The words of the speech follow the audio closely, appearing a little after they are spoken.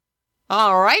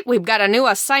All right, we've got a new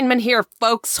assignment here,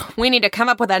 folks. We need to come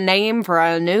up with a name for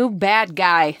a new bad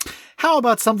guy. How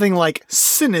about something like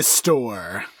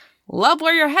Sinistor? Love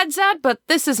where your head's at, but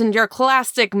this isn't your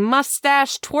classic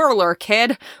mustache twirler,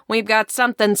 kid. We've got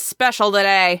something special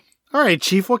today. All right,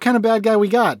 Chief, what kind of bad guy we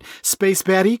got? Space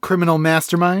baddie? Criminal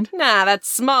mastermind? Nah, that's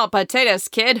small potatoes,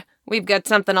 kid. We've got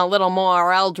something a little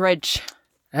more eldritch.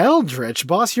 Eldritch?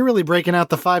 Boss, you're really breaking out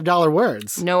the $5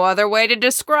 words. No other way to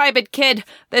describe it, kid.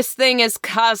 This thing is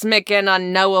cosmic and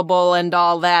unknowable and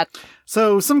all that.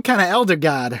 So, some kind of elder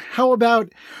god. How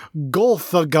about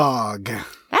Golthagog?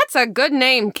 That's a good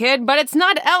name, kid, but it's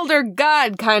not elder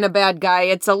god kind of bad guy.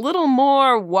 It's a little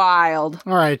more wild.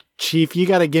 All right, Chief, you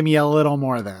gotta give me a little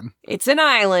more then. It's an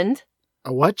island.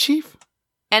 A what, Chief?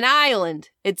 An island.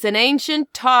 It's an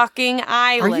ancient talking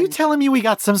island. Are you telling me we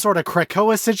got some sort of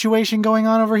Krakoa situation going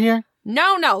on over here?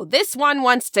 No. This one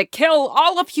wants to kill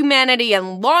all of humanity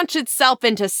and launch itself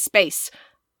into space.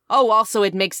 Oh, also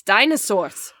it makes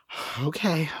dinosaurs.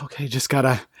 Okay, just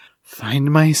gotta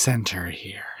find my center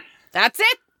here. That's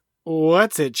it?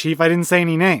 What's it, Chief? I didn't say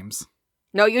any names.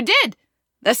 No, you did.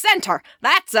 The center.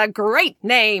 That's a great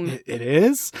name. It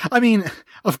is? I mean,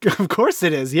 of course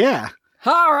it is, yeah.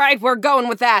 All right, we're going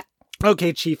with that.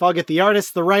 Okay, Chief, I'll get the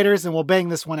artists, the writers, and we'll bang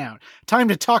this one out. Time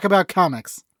to talk about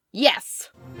comics.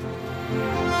 Yes.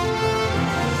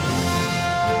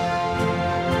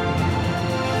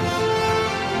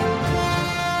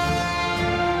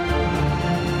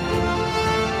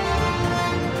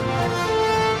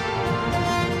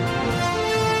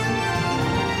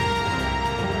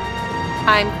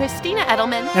 I'm Christina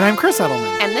Edelman. And I'm Chris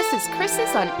Edelman. And this is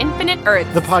Chris's on Infinite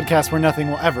Earths. The podcast where nothing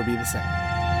will ever be the same.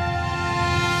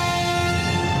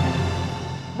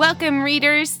 Welcome,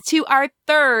 readers, to our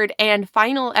third and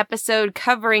final episode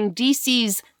covering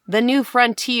DC's The New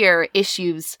Frontier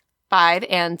issues 5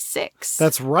 and 6.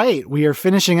 That's right. We are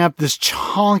finishing up this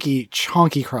chonky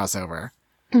crossover.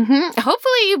 Mm-hmm.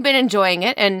 Hopefully you've been enjoying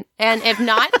it, and if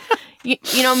not, you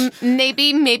know,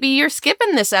 maybe you're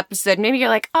skipping this episode. Maybe you're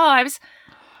like,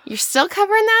 you're still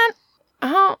covering that?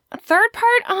 Oh, a third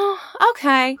part? Oh,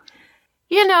 okay.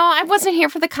 You know, I wasn't here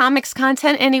for the comics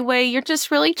content anyway. You're just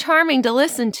really charming to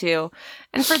listen to.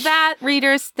 And for that,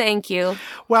 readers, thank you.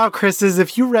 Wow, Chris, as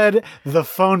if you read the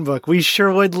phone book, we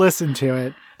sure would listen to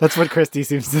it. That's what Christy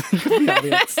seems to think of the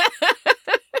audience.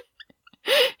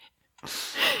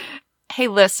 Hey,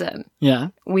 listen. Yeah?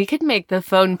 We could make the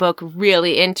phone book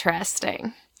really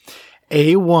interesting.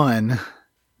 A1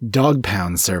 Dog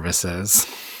Pound Services.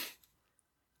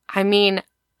 I mean,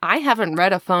 I haven't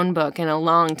read a phone book in a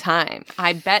long time.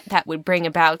 I bet that would bring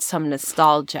about some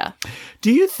nostalgia. Do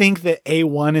you think that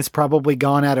A1 has probably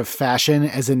gone out of fashion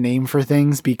as a name for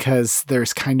things because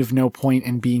there's kind of no point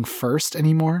in being first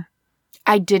anymore?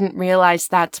 I didn't realize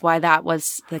that's why that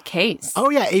was the case. Oh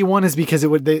yeah, A1 is because it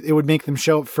would make them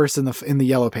show up first in the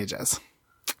yellow pages.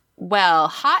 Well,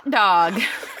 hot dog.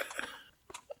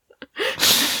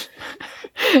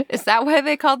 Is that why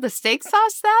they called the steak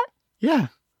sauce that? Yeah.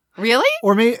 Really?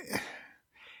 Or maybe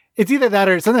it's either that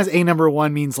or sometimes A number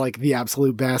 1 means like the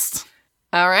absolute best.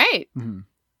 All right. Mm-hmm.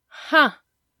 Huh.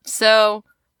 So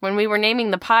when we were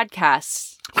naming the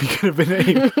podcasts, we could have been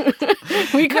A.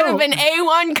 We could have been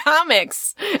A1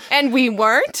 Comics, and we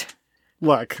weren't.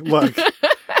 Look.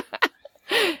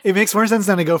 It makes more sense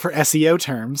than to go for SEO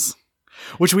terms,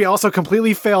 which we also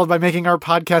completely failed by making our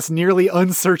podcast nearly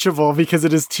unsearchable because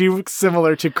it is too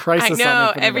similar to Crisis. I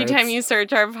know. On Every time you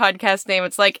search our podcast name,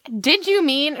 it's like, did you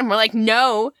mean? And we're like,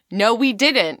 no, we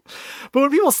didn't. But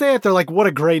when people say it, they're like, what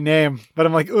a great name. But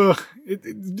I'm like, ugh.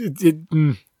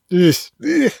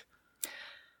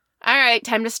 All right,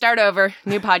 time to start over.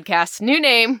 New podcast, new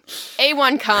name,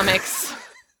 A1 Comics.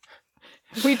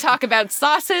 We talk about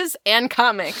sauces and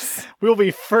comics. We'll be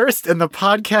first in the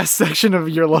podcast section of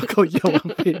your local Yellow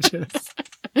Pages.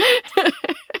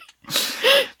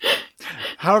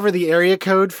 However, the area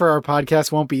code for our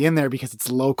podcast won't be in there because it's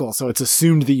local, so it's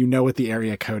assumed that you know what the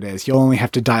area code is. You'll only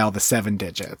have to dial the 7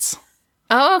 digits.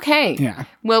 Oh, okay. Yeah.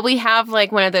 Will we have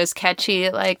like one of those catchy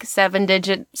like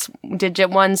 7-digit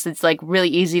ones that's like really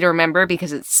easy to remember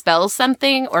because it spells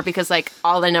something, or because like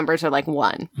all the numbers are like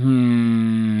 1?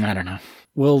 I don't know.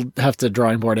 We'll have to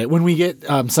drawing board it when we get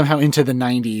somehow into the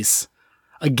 90s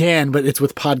again, but it's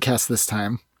with podcasts this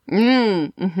time.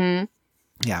 Mm-hmm.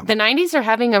 Yeah. The 90s are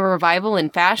having a revival in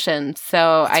fashion,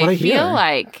 so I feel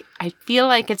like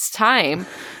it's time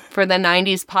for the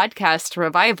 90s podcast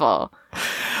revival.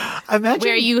 Imagine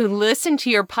where you listen to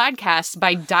your podcast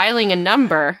by dialing a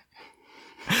number.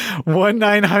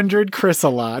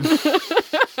 1-900-Chrysalon.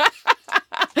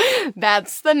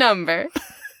 That's the number.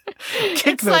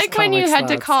 It's like when you had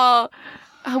to call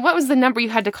What was the number you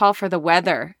had to call for the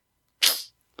weather?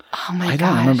 Oh my gosh. I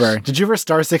don't remember. Did you ever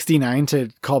star 69 to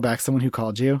call back someone who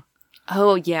called you?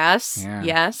 Oh, yes. Yeah.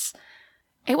 Yes.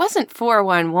 It wasn't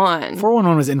 411.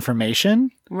 411 was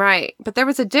information. Right. But there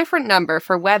was a different number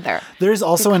for weather. There's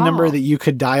also a call. number that you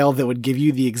could dial that would give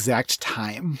you the exact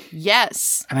time.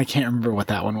 Yes. And I can't remember what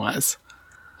that one was.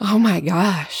 Oh my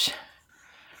gosh.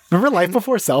 Remember life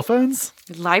before cell phones?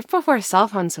 Life before cell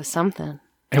phones was something.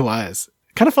 It was.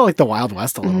 Kind of felt like the Wild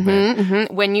West a little bit.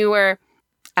 Mm-hmm. When you were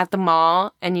at the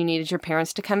mall and you needed your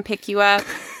parents to come pick you up,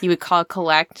 you would call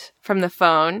collect from the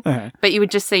phone, but you would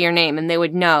just say your name and they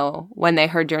would know when they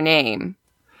heard your name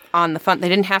on the phone. They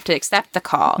didn't have to accept the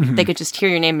call. They could just hear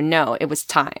your name and know it was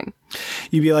time.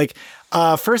 You'd be like,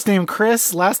 first name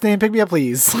Chris, last name pick me up,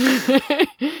 please.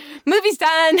 Movie's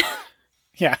done.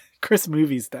 Yeah, Chris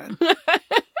movie's done.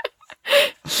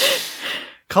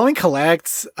 Calling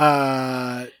collect,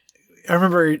 I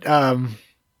remember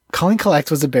calling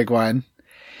collect was a big one.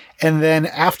 And then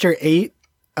after 8,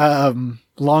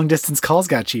 long distance calls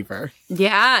got cheaper.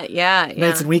 Yeah.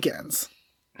 Nights and weekends.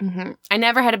 Mm-hmm. I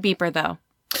never had a beeper, though.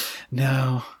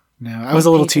 No. I was a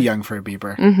little too young for a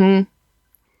beeper.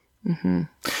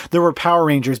 There were Power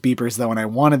Rangers beepers, though, and I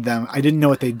wanted them. I didn't know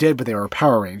what they did, but they were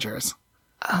Power Rangers.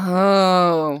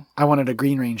 Oh. I wanted a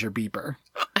Green Ranger beeper.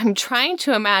 I'm trying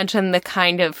to imagine the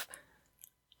kind of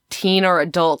teen or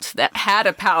adult that had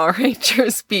a Power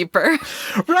Rangers beeper.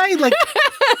 Right, like...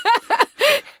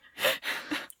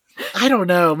 I don't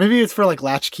know. Maybe it's for, like,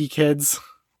 latchkey kids.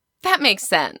 That makes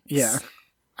sense. Yeah.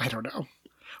 I don't know.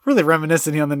 Really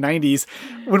reminiscing on the 90s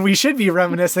when we should be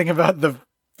reminiscing about the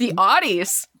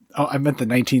Audies. Oh, I meant the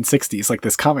 1960s, like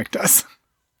this comic does.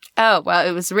 Oh, well,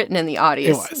 it was written in the Audies.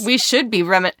 It was. We should be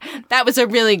That was a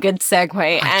really good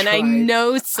segue, I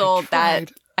know sold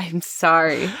that. I'm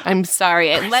sorry.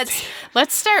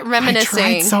 Let's start reminiscing.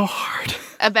 I tried so hard.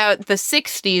 About the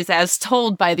 60s as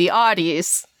told by the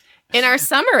Audies in our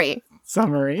summary.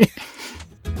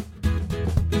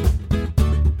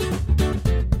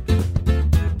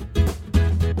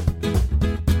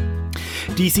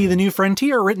 DC The New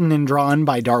Frontier, written and drawn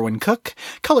by Darwin Cook,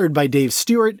 colored by Dave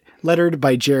Stewart, lettered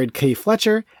by Jared K.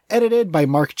 Fletcher, edited by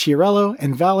Mark Chiarello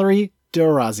and Valerie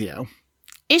D'Orazio.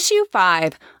 Issue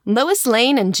 5. Lois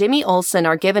Lane and Jimmy Olsen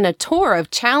are given a tour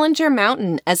of Challenger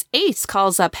Mountain as Ace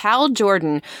calls up Hal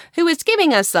Jordan, who is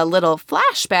giving us a little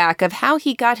flashback of how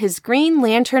he got his Green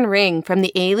Lantern ring from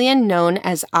the alien known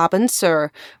as Abin Sur.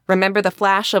 Remember the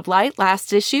flash of light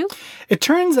last issue? It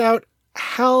turns out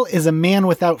Hal is a man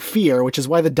without fear, which is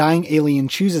why the dying alien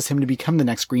chooses him to become the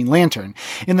next Green Lantern.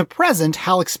 In the present,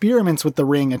 Hal experiments with the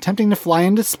ring, attempting to fly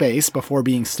into space before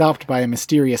being stopped by a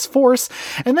mysterious force,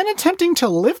 and then attempting to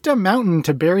lift a mountain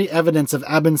to bury evidence of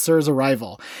Abin Sur's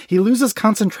arrival. He loses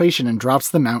concentration and drops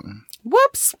the mountain.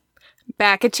 Whoops!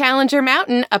 Back at Challenger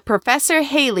Mountain, a Professor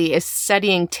Haley is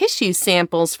studying tissue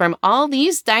samples from all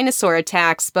these dinosaur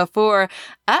attacks before,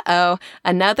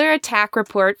 another attack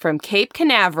report from Cape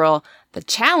Canaveral. The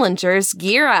Challengers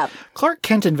gear up. Clark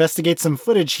Kent investigates some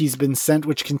footage he's been sent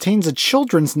which contains a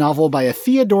children's novel by a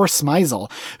Theodore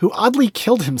Smeisel, who oddly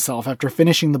killed himself after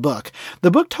finishing the book.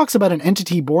 The book talks about an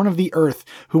entity born of the Earth,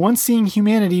 who once seeing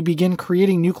humanity begin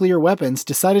creating nuclear weapons,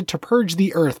 decided to purge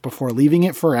the Earth before leaving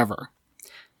it forever.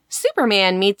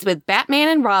 Superman meets with Batman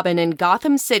and Robin in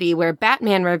Gotham City, where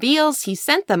Batman reveals he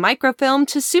sent the microfilm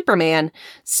to Superman.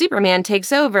 Superman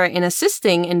takes over in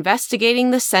assisting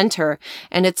investigating the center,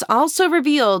 and it's also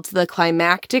revealed the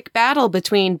climactic battle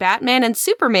between Batman and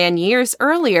Superman years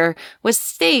earlier was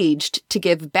staged to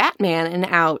give Batman an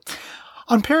out.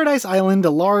 On Paradise Island,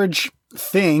 a large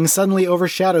thing suddenly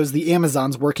overshadows the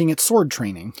Amazons working at sword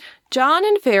training. John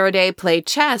and Faraday play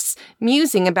chess,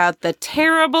 musing about the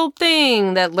terrible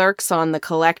thing that lurks on the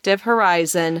collective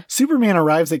horizon. Superman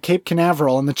arrives at Cape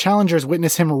Canaveral, and the Challengers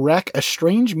witness him wreck a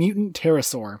strange mutant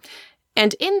pterosaur.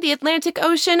 And in the Atlantic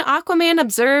Ocean, Aquaman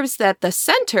observes that the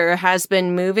center has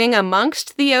been moving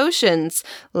amongst the oceans,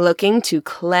 looking to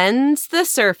cleanse the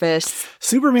surface.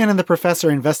 Superman and the Professor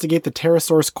investigate the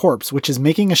pterosaur's corpse, which is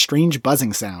making a strange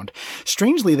buzzing sound.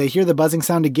 Strangely, they hear the buzzing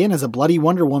sound again as a bloody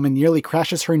Wonder Woman nearly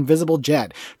crashes her invisible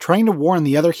jet, trying to warn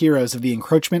the other heroes of the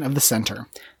encroachment of the center.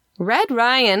 Red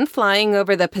Ryan, flying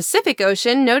over the Pacific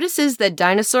Ocean, notices that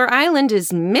Dinosaur Island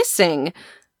is missing.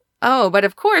 Oh, but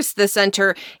of course the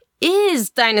center is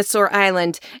Dinosaur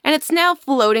Island, and it's now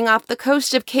floating off the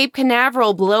coast of Cape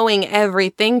Canaveral, blowing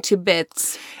everything to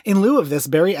bits. In lieu of this,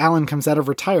 Barry Allen comes out of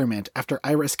retirement after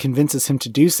Iris convinces him to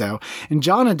do so, and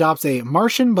John adopts a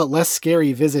Martian but less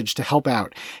scary visage to help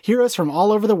out. Heroes from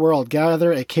all over the world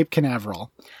gather at Cape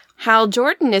Canaveral. Hal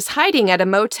Jordan is hiding at a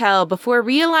motel before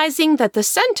realizing that the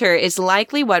center is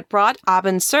likely what brought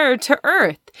Abin Sur to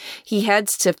Earth. He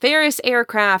heads to Ferris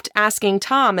Aircraft, asking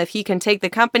Tom if he can take the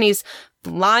company's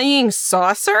flying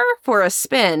saucer for a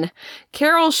spin.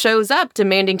 Carol shows up,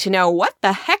 demanding to know what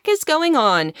the heck is going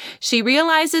on. She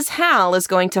realizes Hal is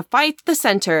going to fight the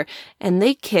center, and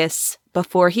they kiss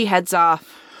before he heads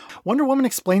off. Wonder Woman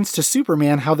explains to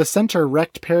Superman how the center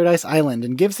wrecked Paradise Island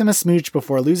and gives him a smooch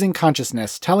before losing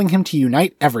consciousness, telling him to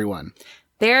unite everyone.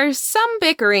 There's some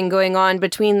bickering going on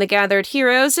between the gathered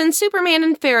heroes, and Superman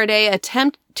and Faraday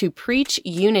attempt to preach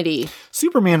unity.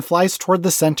 Superman flies toward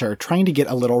the center, trying to get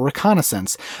a little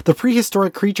reconnaissance. The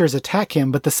prehistoric creatures attack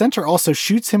him, but the center also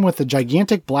shoots him with a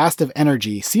gigantic blast of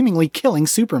energy, seemingly killing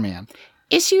Superman.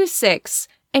 Issue 6.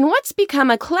 In what's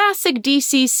become a classic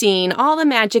DC scene, all the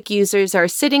magic users are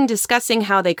sitting discussing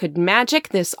how they could magic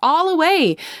this all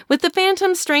away, with the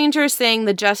Phantom Stranger saying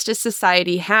the Justice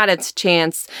Society had its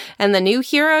chance, and the new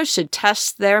heroes should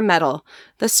test their mettle.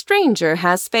 The Stranger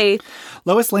has faith.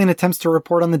 Lois Lane attempts to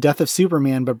report on the death of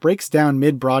Superman, but breaks down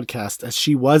mid-broadcast as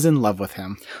she was in love with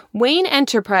him. Wayne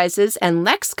Enterprises and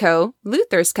Lexco,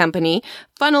 Luthor's company,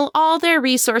 funnel all their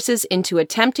resources into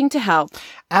attempting to help.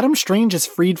 Adam Strange is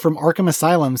freed from Arkham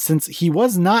Asylum since he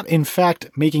was not, in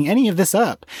fact, making any of this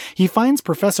up. He finds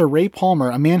Professor Ray Palmer,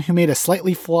 a man who made a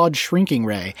slightly flawed shrinking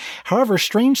ray. However,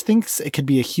 Strange thinks it could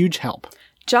be a huge help.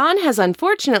 John has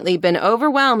unfortunately been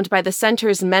overwhelmed by the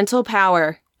center's mental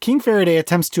power. King Faraday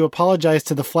attempts to apologize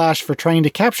to the Flash for trying to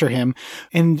capture him,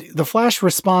 and the Flash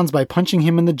responds by punching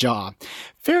him in the jaw.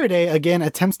 Faraday again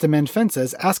attempts to mend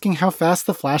fences, asking how fast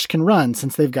the Flash can run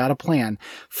since they've got a plan.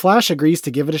 Flash agrees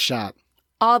to give it a shot.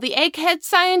 All the egghead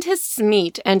scientists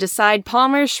meet and decide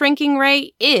Palmer's shrinking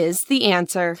ray is the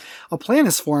answer. A plan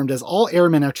is formed as all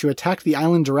airmen are to attack the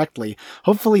island directly,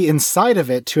 hopefully inside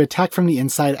of it to attack from the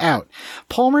inside out.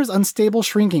 Palmer's unstable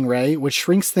shrinking ray, which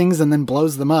shrinks things and then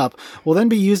blows them up, will then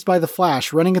be used by the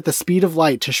Flash, running at the speed of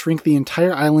light to shrink the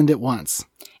entire island at once.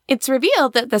 It's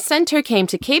revealed that the center came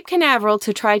to Cape Canaveral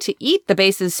to try to eat the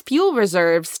base's fuel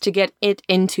reserves to get it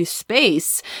into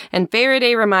space, and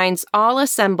Faraday reminds all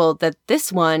assembled that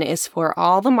this one is for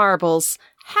all the marbles.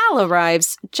 Hal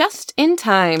arrives just in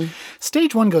time.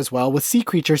 Stage 1 goes well with sea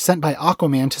creatures sent by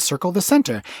Aquaman to circle the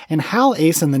center, and Hal,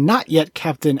 Ace, and the not-yet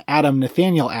Captain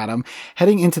Nathaniel Adam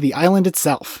heading into the island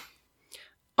itself.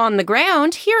 On the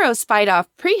ground, heroes fight off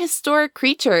prehistoric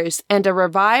creatures, and a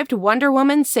revived Wonder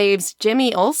Woman saves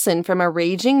Jimmy Olsen from a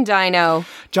raging dino.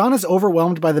 John is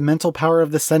overwhelmed by the mental power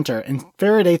of the center, and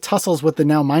Faraday tussles with the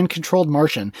now mind-controlled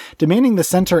Martian, demanding the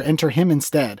center enter him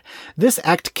instead. This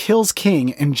act kills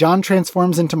King, and John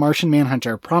transforms into Martian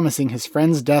Manhunter, promising his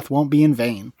friend's death won't be in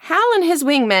vain. Hal and his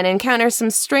wingmen encounter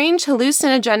some strange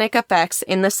hallucinogenic effects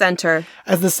in the center.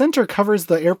 As the center covers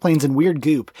the airplanes in weird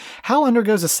goop, Hal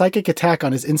undergoes a psychic attack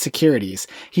on his insecurities.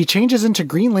 He changes into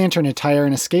Green Lantern attire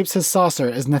and escapes his saucer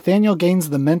as Nathaniel gains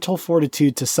the mental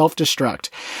fortitude to self-destruct.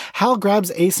 Hal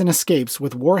grabs Ace and escapes,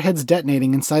 with warheads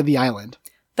detonating inside the island.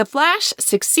 The Flash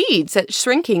succeeds at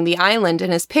shrinking the island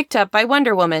and is picked up by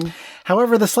Wonder Woman.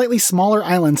 However, the slightly smaller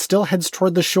island still heads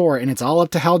toward the shore, and it's all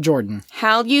up to Hal Jordan.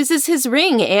 Hal uses his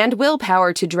ring and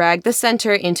willpower to drag the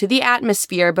center into the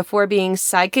atmosphere before being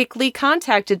psychically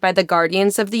contacted by the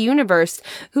Guardians of the Universe,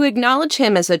 who acknowledge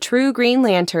him as a true Green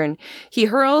Lantern. He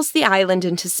hurls the island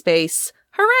into space.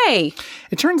 Hooray!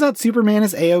 It turns out Superman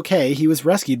is A-OK. He was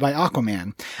rescued by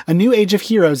Aquaman. A new age of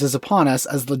heroes is upon us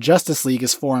as the Justice League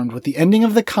is formed, with the ending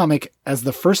of the comic as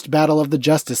the first battle of the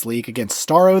Justice League against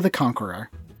Starro the Conqueror.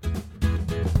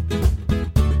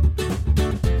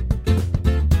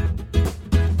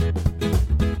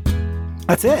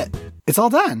 That's it. It's all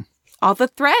done. All the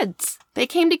threads. They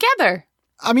came together.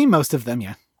 I mean, most of them,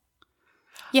 yeah.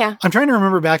 Yeah. I'm trying to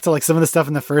remember back to some of the stuff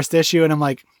in the first issue, and I'm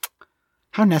like,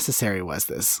 how necessary was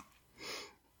this?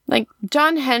 Like,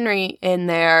 John Henry in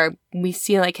there, we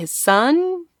see, his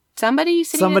son? Somebody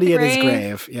sitting at his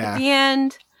grave, yeah. At the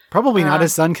end. Probably not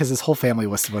his son, because his whole family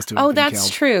was supposed to have been killed. Oh, that's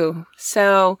true.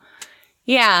 So,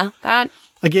 yeah, that...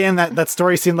 Again, that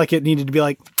story seemed like it needed to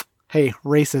be hey,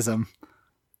 racism.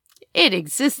 It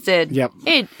existed. Yep.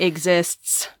 It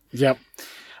exists. Yep.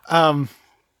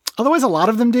 Otherwise, a lot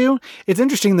of them do. It's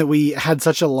interesting that we had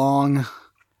such a long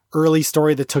early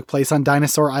story that took place on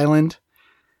Dinosaur Island.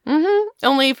 Mm-hmm.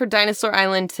 Only for Dinosaur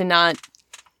Island to not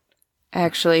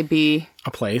actually be...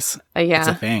 a place. Yeah. It's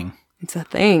a thing. It's a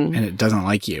thing. And it doesn't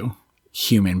like you,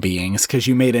 human beings, because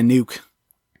you made a nuke.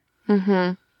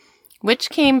 Mm-hmm. Which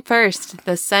came first,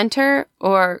 the center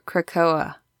or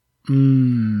Krakoa?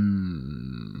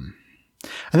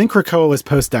 I think Krakoa was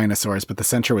post-dinosaurs, but the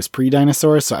center was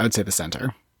pre-dinosaurs, so I would say the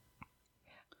center.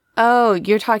 Oh,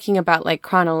 you're talking about like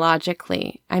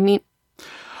chronologically. I mean,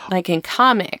 like in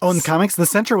comics. Oh, in the comics, the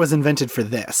center was invented for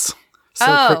this. So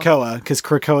Oh. Krakoa, because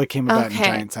Krakoa came about in Okay.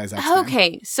 Giant Size X-Men.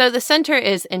 Okay, so the center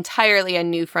is entirely a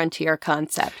new frontier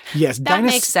concept. Yes, That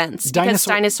makes sense because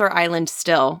Dinosaur Island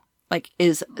still like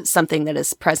is something that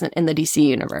is present in the DC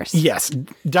universe. Yes,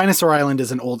 Dinosaur Island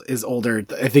is older.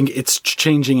 I think it's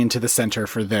changing into the center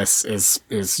for this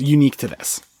is unique to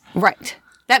this. Right.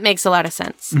 That makes a lot of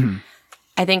sense. Mm-hmm.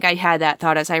 I think I had that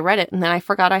thought as I read it, and then I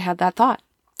forgot I had that thought.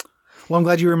 Well, I'm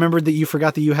glad you remembered that you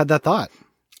forgot that you had that thought.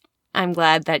 I'm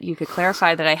glad that you could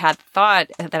clarify that I had thought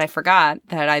that I forgot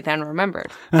that I then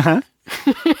remembered. Uh-huh.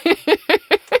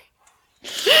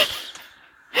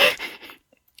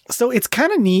 So it's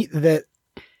kind of neat that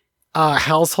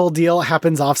Hal's whole deal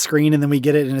happens off screen and then we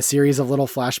get it in a series of little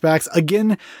flashbacks.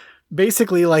 Again,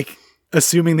 basically like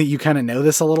assuming that you kind of know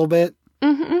this a little bit.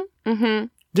 Mm-hmm. Mm-hmm.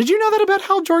 Did you know that about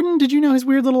Hal Jordan? Did you know his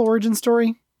weird little origin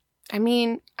story? I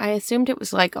mean, I assumed it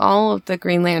was like all of the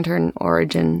Green Lantern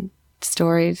origin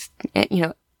stories. You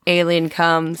know, alien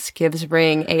comes, gives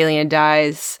ring, alien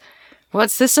dies.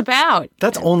 What's this about?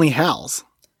 That's only Hal's.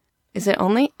 Is it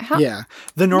only how? Yeah.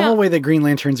 The normal way that Green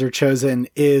Lanterns are chosen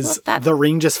is Well, the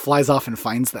ring just flies off and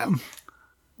finds them.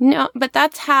 No, but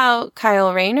that's how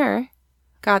Kyle Rayner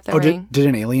got the ring. Did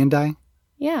an alien die?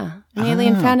 Yeah, an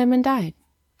alien found him and died.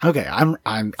 Okay, I'm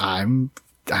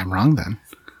wrong then.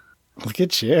 Look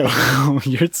at you.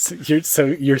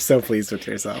 You're so pleased with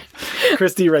yourself.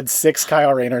 Christy read 6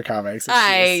 Kyle Rayner comics.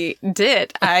 I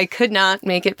did. I could not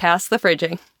make it past the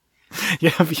fridging.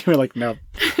 Yeah, you were like, no.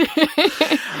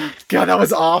 God, that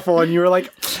was awful. And you were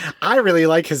like, I really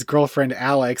like his girlfriend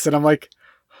Alex. And I'm like,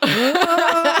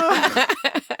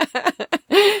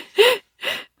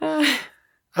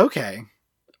 okay.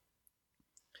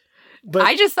 But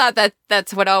I just thought that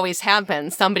that's what always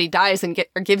happens. Somebody dies and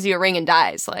or gives you a ring and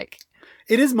dies. Like,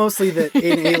 it is mostly that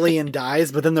an alien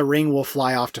dies, but then the ring will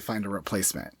fly off to find a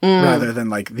replacement rather than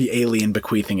like the alien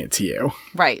bequeathing it to you.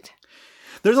 right.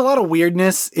 There's a lot of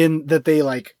weirdness in that they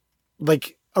like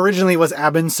originally it was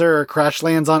Abin Sur crash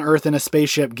lands on Earth in a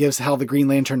spaceship, gives Hal the Green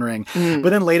Lantern ring. But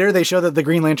then later they show that the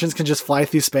Green Lanterns can just fly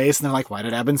through space and they're like, why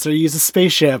did Abin Sur use a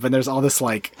spaceship? And there's all this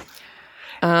like,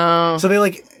 so they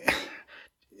like,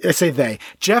 I say they,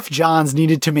 Jeff Johns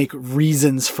needed to make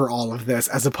reasons for all of this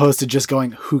as opposed to just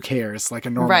going, who cares? Like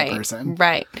a normal person.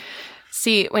 Right.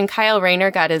 See, when Kyle Rayner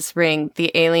got his ring,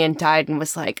 the alien died and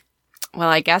was like, well,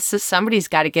 I guess somebody's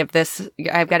got to give this,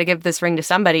 I've got to give this ring to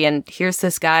somebody, and here's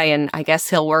this guy, and I guess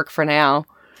he'll work for now.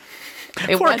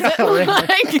 It Poor wasn't Kyle Rayner.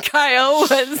 like Kyle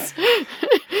was...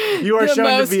 You are the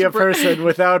shown to be a most person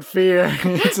without fear.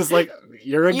 It's just like,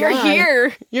 you're a You're guy.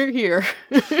 here. You're here.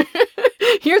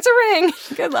 Here's a ring.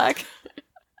 Good luck.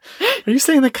 Are you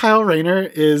saying that Kyle Rayner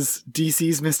is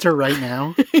DC's Mr. Right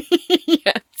Now?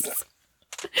 Yes.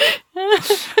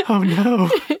 Oh no.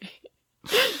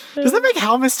 Does that make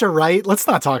Hal Mr. Right? Let's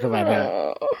not talk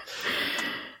about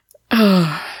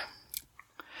that.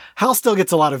 Hal still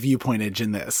gets a lot of viewpointage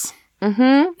in this.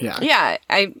 Mm-hmm. Yeah. Yeah,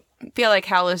 I feel like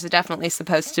Hal is definitely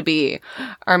supposed to be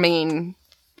our main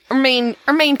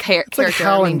character. It's like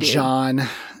Hal our main and dude. John.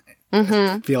 Mm-hmm.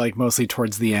 I feel like mostly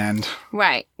towards the end.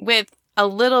 Right, with a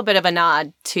little bit of a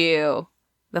nod to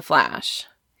the Flash,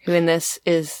 who in this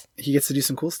is He gets to do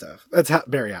some cool stuff. That's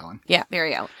Barry Allen,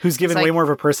 Barry Allen. who's given It's way like- more of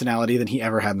a personality than he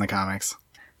ever had in the comics.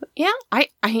 Yeah, I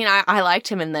mean I liked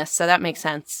him in this, so that makes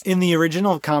sense. In the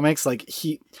original comics, like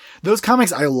those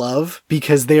comics I love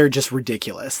because they are just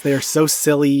ridiculous. They are so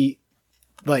silly.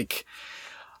 Like,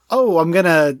 oh, I'm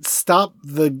gonna stop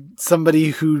somebody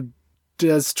who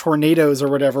does tornadoes or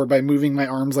whatever by moving my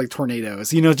arms like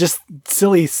tornadoes. You know, just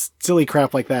silly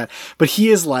crap like that. But he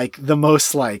is like the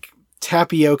most like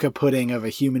tapioca pudding of a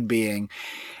human being,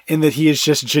 in that he is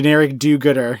just generic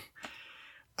do-gooder.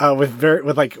 With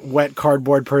like wet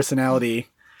cardboard personality,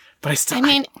 but I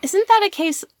mean, isn't that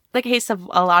the case of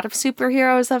a lot of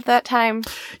superheroes of that time?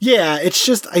 Yeah, it's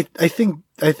just I think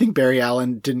Barry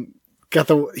Allen didn't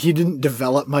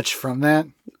develop much from that.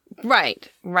 Right.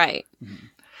 Mm-hmm.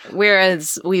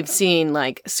 Whereas we've seen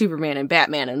like Superman and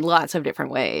Batman in lots of different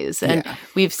ways, and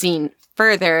we've seen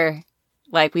further,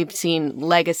 like we've seen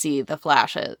Legacy, the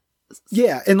Flash, and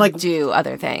like do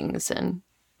other things, and.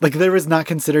 Like, there was not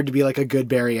considered to be, like, a good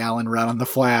Barry Allen run on The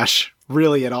Flash,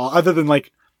 really, at all. Other than,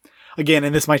 like, again,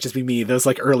 and this might just be me, those,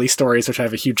 like, early stories, which I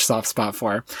have a huge soft spot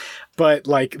for. But,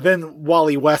 like, then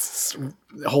Wally West's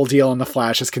whole deal on The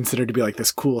Flash is considered to be, like,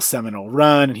 this cool seminal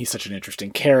run, and he's such an interesting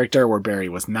character, where Barry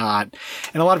was not.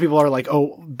 And a lot of people are like,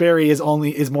 oh, Barry is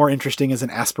more interesting as an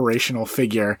aspirational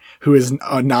figure who is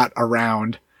not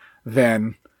around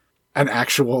than an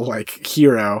actual like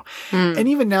hero. And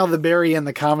even now the Barry in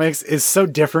the comics is so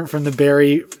different from the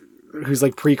Barry who's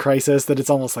like pre-Crisis that it's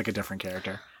almost like a different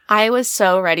character. I was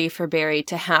so ready for Barry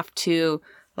to have to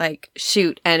like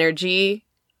shoot energy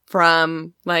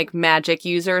from like magic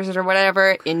users or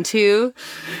whatever into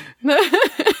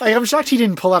Like, I'm shocked he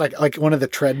didn't pull out like one of the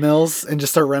treadmills and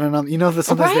just start running on. You know,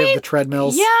 sometimes they have the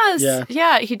treadmills. Yes.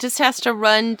 Yeah. He just has to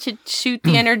run to shoot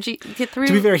the energy, get through.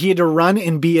 To be fair, he had to run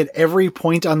and be at every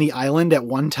point on the island at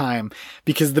one time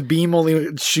because the beam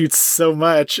only shoots so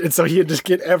much. And so he had to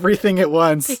get everything at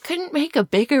once. They couldn't make a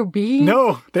bigger beam.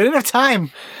 No, they didn't have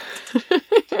time.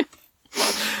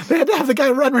 They had to have the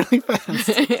guy run really fast.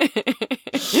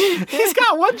 He's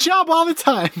got one job all the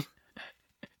time.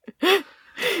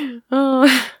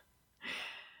 Oh,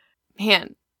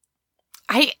 man.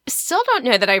 I still don't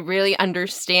know that I really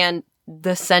understand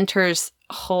the center's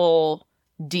whole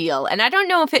deal. And I don't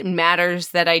know if it matters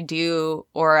that I do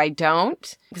or I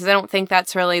don't, because I don't think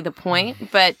that's really the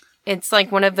point. But it's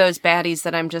like one of those baddies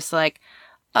that I'm just like,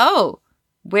 oh,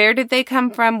 where did they come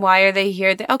from? Why are they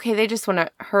here? Okay, they just want to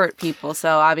hurt people,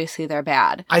 so obviously they're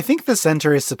bad. I think the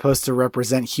center is supposed to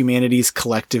represent humanity's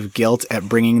collective guilt at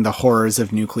bringing the horrors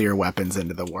of nuclear weapons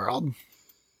into the world.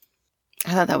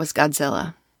 I thought that was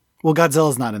Godzilla. Well,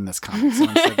 Godzilla's not in this comic, so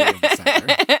I'm sure they're in the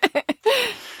center.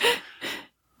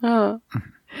 Oh.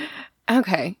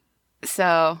 Okay.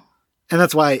 So. And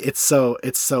that's why it's so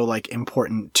like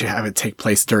important to have it take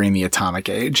place during the atomic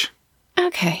age.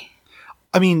 Okay.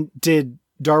 I mean, did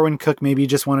Darwin Cook maybe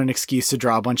just want an excuse to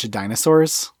draw a bunch of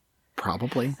dinosaurs?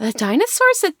 Probably. The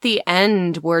dinosaurs at the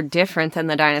end were different than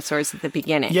the dinosaurs at the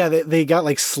beginning. Yeah, they got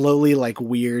like slowly like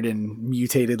weird and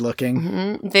mutated looking.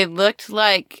 Mm-hmm. They looked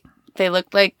like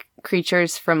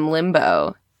creatures from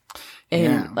Limbo,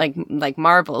 in like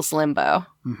Marvel's Limbo.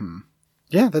 Mm-hmm.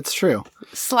 Yeah, that's true.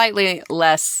 Slightly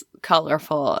less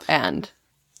colorful and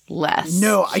less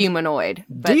humanoid.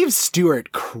 Dave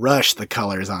Stewart crushed the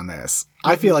colors on this.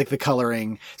 I feel like the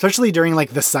coloring, especially during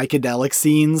like the psychedelic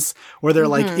scenes where they're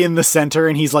like in the center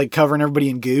and he's like covering everybody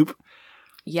in goop.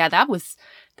 Yeah, that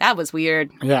was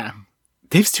weird. Yeah.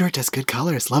 Dave Stewart does good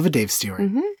colors. Love a Dave Stewart.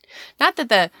 Mm-hmm. Not that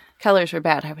the colors were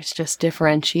bad. I was just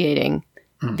differentiating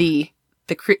the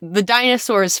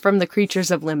dinosaurs from the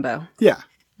creatures of Limbo. Yeah.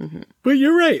 Mm-hmm. But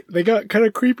you're right. They got kind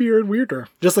of creepier and weirder.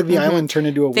 Just like the island turned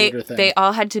into a weirder thing. They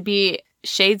all had to be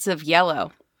shades of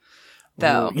yellow,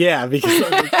 though. Yeah, because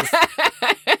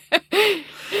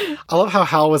I love how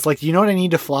Hal was like, you know what I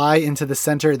need to fly into the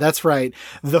center? That's right.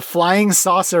 The flying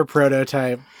saucer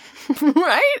prototype.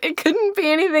 Right? It couldn't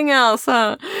be anything else,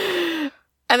 huh?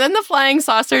 And then the flying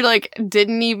saucer, like,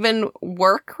 didn't even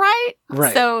work right.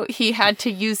 Right. So he had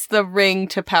to use the ring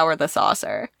to power the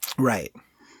saucer. Right.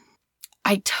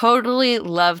 I totally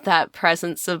love that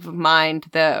presence of mind,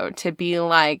 though, to be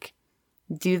like,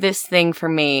 do this thing for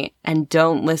me and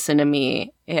don't listen to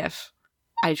me if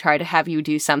I try to have you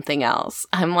do something else.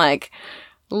 I'm like,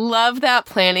 love that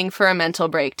planning for a mental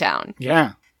breakdown.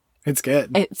 Yeah, it's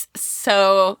good. It's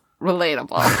so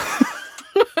relatable.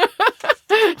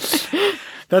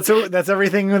 That's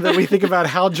everything that we think about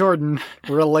Hal Jordan.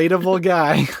 Relatable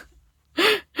guy.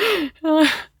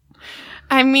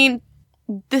 I mean,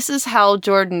 this is Hal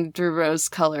Jordan through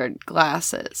rose-colored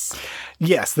glasses.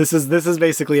 Yes, this is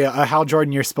basically a Hal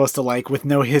Jordan you're supposed to like with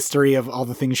no history of all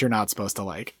the things you're not supposed to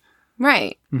like.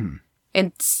 Right. Mm-hmm.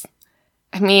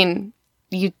 I mean,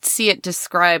 you see it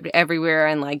described everywhere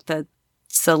in like the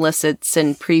solicits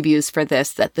and previews for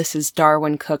that this is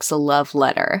Darwin Cook's love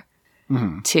letter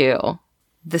to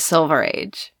the Silver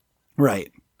Age.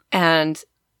 Right. And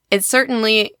you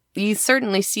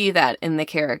certainly see that in the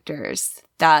characters.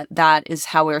 That is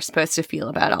how we're supposed to feel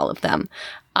about all of them.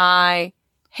 I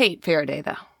hate Faraday,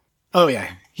 though. Oh,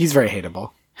 yeah. He's very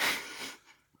hateable.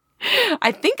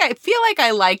 I feel like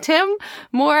I liked him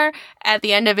more at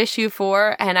the end of issue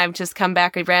 4, and I've just come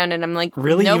back around and I'm like,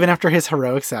 really? Nope. Even after his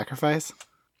heroic sacrifice?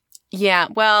 Yeah,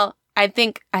 well, I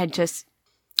think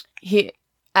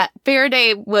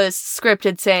Faraday was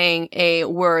scripted saying a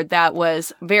word that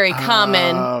was very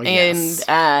common in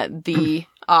the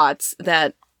aughts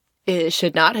that it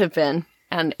should not have been.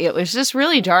 And it was just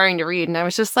really jarring to read. And I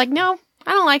was just like, no,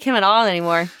 I don't like him at all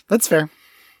anymore. That's fair.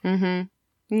 Mm-hmm.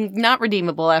 Not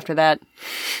redeemable after that.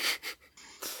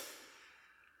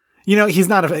 You know, he's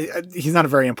not a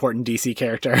very important DC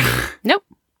character. Nope.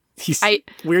 He's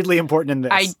weirdly important in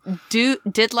this. I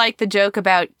did like the joke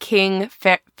about King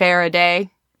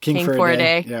Faraday. King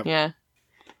Faraday. Yep. Yeah.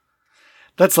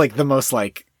 That's like the most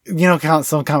like, you know,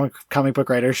 some comic book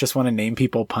writers just want to name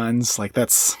people puns. Like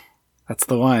that's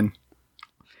the one.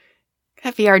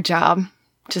 That'd be our job.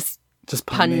 Just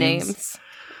pun names.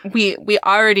 we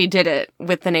already did it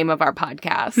with the name of our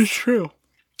podcast. It's true.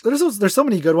 There's so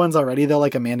many good ones already, though,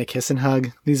 like Amanda Kiss and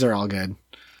Hug. These are all good.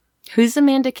 Who's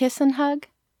Amanda Kiss and Hug?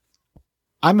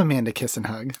 I'm Amanda Kiss and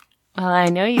Hug. Well, I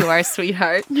know you are,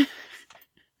 sweetheart.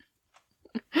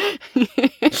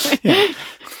 Yeah.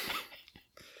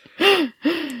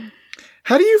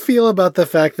 How do you feel about the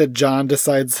fact that John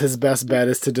decides his best bet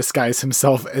is to disguise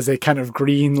himself as a kind of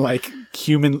green, like,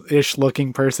 human-ish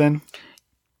looking person?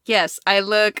 Yes, I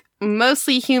look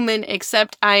mostly human,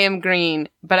 except I am green,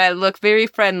 but I look very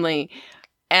friendly.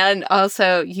 And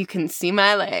also, you can see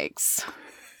my legs.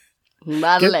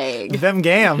 Lot of leg. Them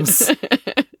gams.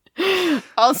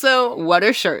 Also, what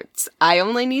are shirts? I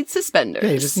only need suspenders.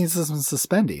 Yeah, you just need some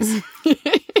suspendies.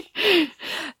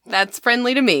 That's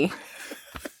friendly to me.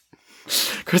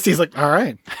 Christy's like, all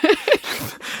right.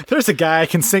 There's a guy I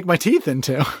can sink my teeth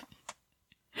into.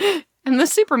 And the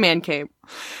Superman cape.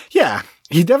 Yeah,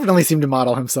 he definitely seemed to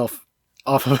model himself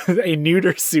off of a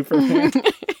neuter Superman.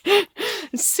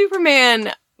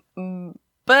 Superman,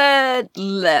 but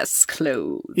less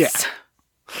clothes. Yeah.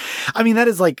 I mean, that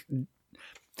is like...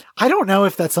 I don't know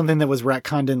if that's something that was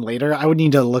retconned in later. I would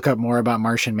need to look up more about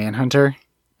Martian Manhunter.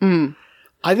 Mm.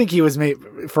 I think he was made...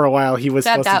 For a while, he was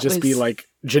supposed to just be like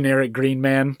generic green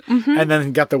man. Mm-hmm. And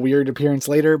then got the weird appearance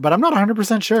later. But I'm not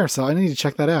 100% sure, so I need to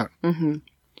check that out. Mm-hmm.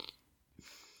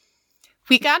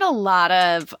 We got a lot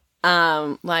of,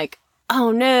 like,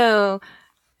 oh no,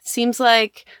 seems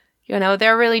like, you know,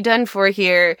 they're really done for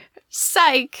here.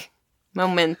 Psych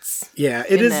moments. Yeah,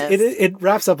 it is. It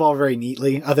wraps up all very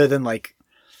neatly, other than like,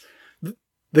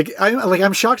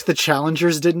 I'm shocked the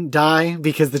Challengers didn't die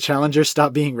because the Challengers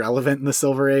stopped being relevant in the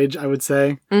Silver Age, I would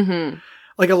say. Mm-hmm.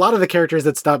 Like a lot of the characters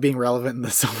that stop being relevant in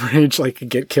the Silver Age, like,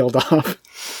 get killed off.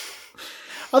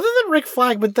 Other than Rick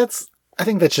Flag, but I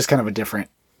think that's just kind of a different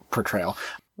portrayal.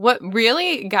 What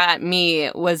really got me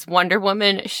was Wonder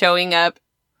Woman showing up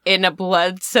in a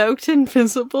blood-soaked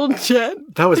invisible jet.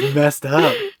 That was messed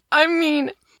up. I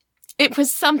mean, it was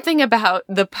something about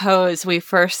the pose we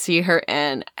first see her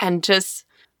in, and just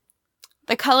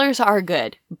the colors are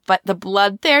good, but the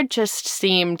blood there just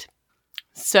seemed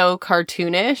so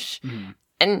cartoonish,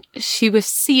 and she was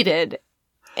seated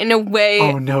in a way.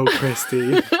 Oh no,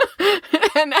 Christy! And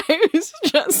I was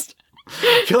just.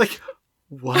 I feel like.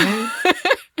 What?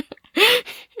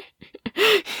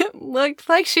 It looked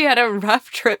like she had a rough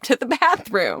trip to the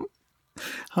bathroom.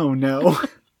 Oh no.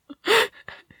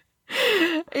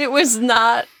 It was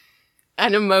not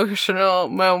an emotional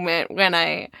moment when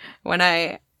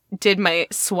I did my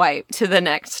swipe to the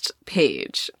next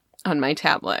page on my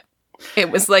tablet.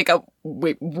 It was like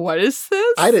wait, what is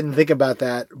this? I didn't think about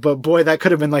that, but boy, that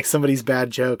could have been like somebody's bad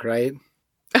joke, right?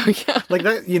 Oh yeah. Like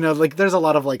that, you know, like there's a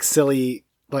lot of like silly,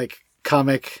 like,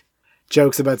 comic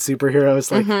jokes about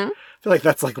superheroes. Like, I feel like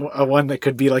that's like a one that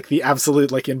could be like the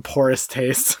absolute, like, in poorest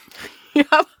taste. Yep.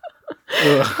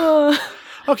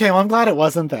 Okay, well, I'm glad it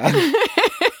wasn't that.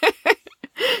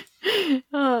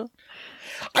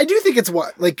 I do think it's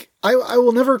what, like, I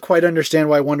will never quite understand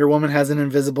why Wonder Woman has an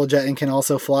invisible jet and can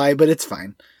also fly, but it's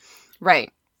fine.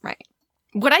 Right.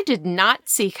 What I did not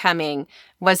see coming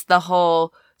was the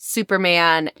whole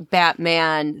Superman,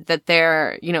 Batman, that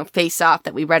their, you know, face off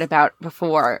that we read about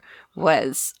before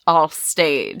was all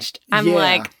staged. I'm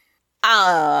like,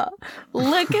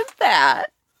 look at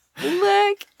that.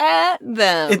 Look at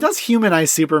them. It does humanize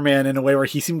Superman in a way where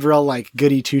he seemed real like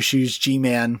goody two-shoes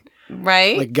G-man.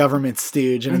 Right? Like government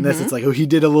stooge. And in this, it's like, oh, he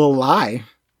did a little lie.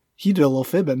 He did a little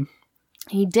fibbing.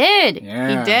 He did.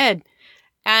 Yeah. He did.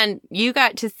 And you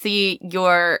got to see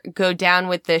your go down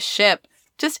with this ship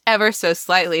just ever so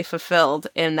slightly fulfilled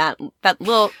in that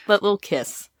little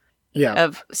kiss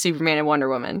of Superman and Wonder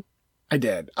Woman. I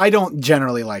did. I don't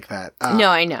generally like that. No,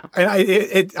 I know. And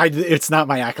it's not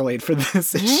my accolade for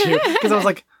this issue because I was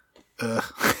like, ugh.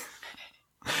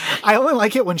 I only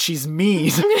like it when she's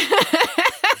mean.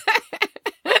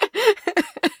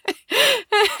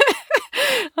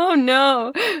 Oh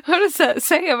no! What does that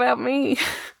say about me?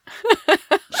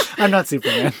 I'm not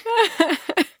Superman.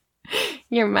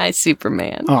 You're my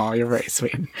Superman. Oh, you're very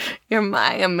sweet. You're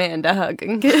my Amanda Hug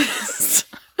and Kiss.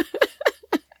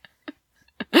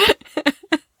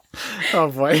 Oh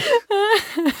boy.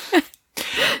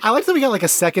 I like that we got like a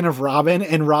second of Robin,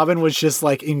 and Robin was just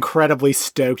like incredibly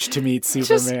stoked to meet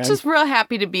Superman. Just real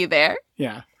happy to be there.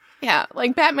 Yeah. Yeah,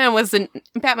 like Batman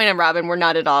and Robin were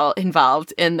not at all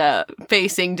involved in the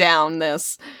facing down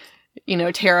this, you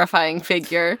know, terrifying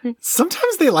figure.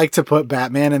 Sometimes they like to put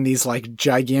Batman in these like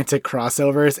gigantic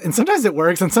crossovers, and sometimes it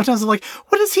works, and sometimes I'm like,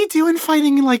 what is he doing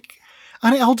fighting like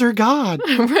an elder god?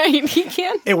 Right, he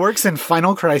can't. It works in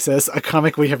Final Crisis, a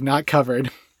comic we have not covered.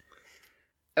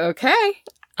 Okay.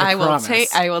 I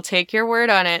promise. will take your word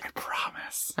on it. I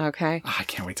promise. Okay. Oh, I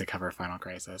can't wait to cover Final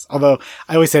Crisis. Although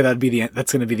I always say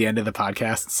that's going to be the end of the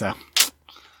podcast. So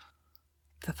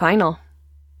The final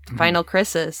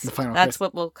Chris's. The final That's Chris.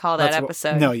 what we'll call that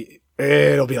episode. No,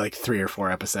 it'll be like 3 or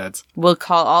 4 episodes. We'll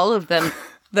call all of them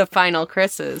the final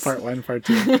Chris's. Part 1, part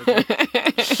 2.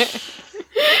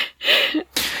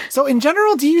 So in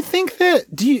general, do you think that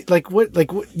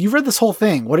you've read this whole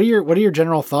thing? What are your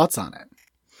general thoughts on it?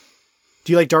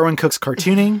 Do you like Darwin Cook's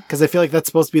cartooning? Because I feel like that's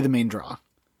supposed to be the main draw.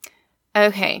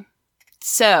 Okay.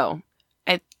 So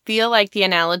I feel like the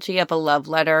analogy of a love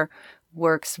letter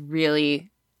works really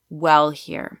well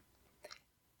here,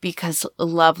 because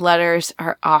love letters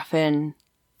are often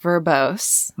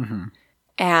verbose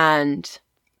and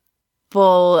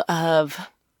full of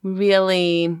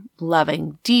really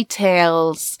loving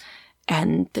details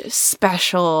and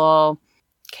special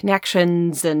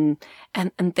connections and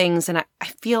things. And I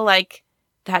feel like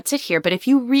that's it here. But if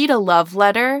you read a love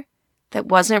letter that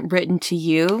wasn't written to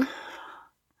you,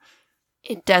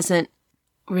 it doesn't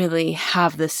really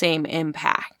have the same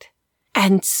impact.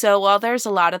 And so while there's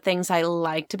a lot of things I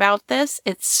liked about this,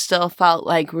 it still felt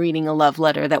like reading a love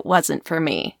letter that wasn't for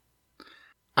me.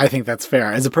 I think that's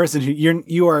fair. As a person who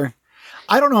you are,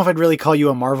 I don't know if I'd really call you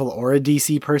a Marvel or a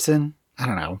DC person. I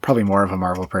don't know, probably more of a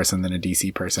Marvel person than a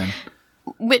DC person.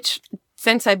 Which,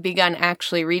 since I've begun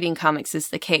actually reading comics, is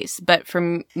the case. But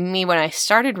for me, when I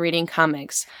started reading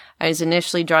comics, I was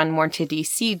initially drawn more to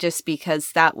DC just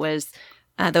because that was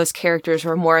those characters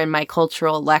were more in my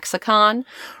cultural lexicon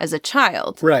as a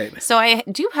child. Right. So I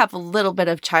do have a little bit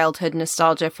of childhood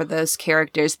nostalgia for those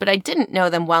characters, but I didn't know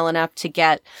them well enough to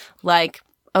get like,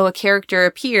 oh, a character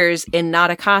appears in not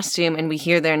a costume and we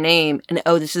hear their name and,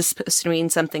 oh, this is supposed to mean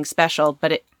something special.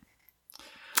 But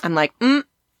I'm like,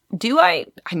 do I?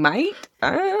 I might.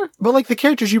 But like the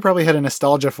characters you probably had a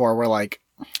nostalgia for were like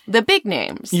the big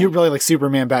names. You really like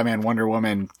Superman, Batman, Wonder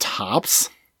Woman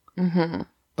tops. Mm-hmm.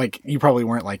 Like you probably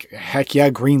weren't like, heck yeah,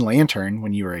 Green Lantern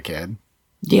when you were a kid.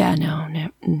 Yeah, no.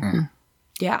 Mm-hmm.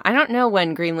 Yeah, I don't know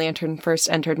when Green Lantern first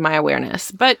entered my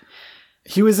awareness, but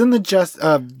he was in the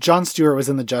Jon Stewart was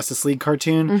in the Justice League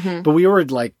cartoon, but we were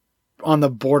like on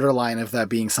the borderline of that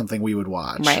being something we would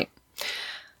watch. Right.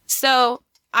 So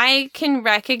I can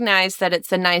recognize that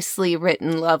it's a nicely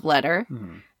written love letter.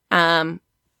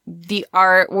 The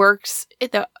art works.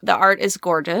 The art is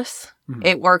gorgeous.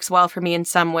 It works well for me in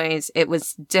some ways. It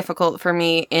was difficult for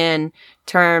me in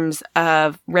terms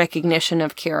of recognition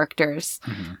of characters,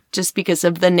 just because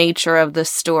of the nature of the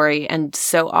story and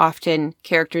so often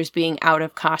characters being out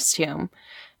of costume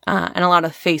and a lot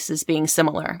of faces being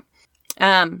similar.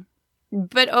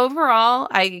 But overall,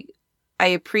 I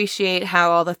appreciate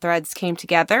how all the threads came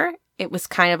together. It was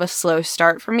kind of a slow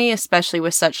start for me, especially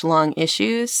with such long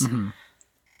issues.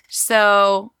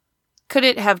 So could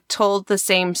it have told the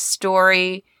same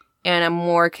story in a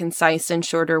more concise and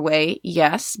shorter way?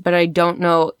 Yes, but I don't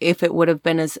know if it would have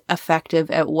been as effective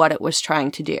at what it was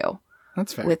trying to do.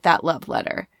 That's fair. With that love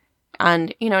letter.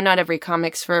 And, not every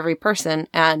comic's for every person.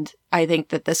 And I think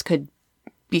that this could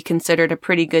be considered a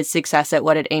pretty good success at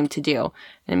what it aimed to do.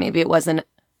 And maybe it wasn't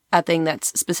a thing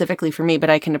that's specifically for me, but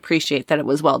I can appreciate that it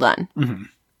was well done.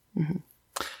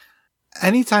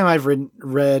 Anytime I've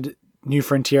read New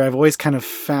Frontier, I've always kind of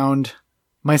found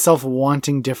myself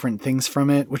wanting different things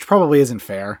from it, which probably isn't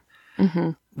fair.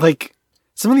 Like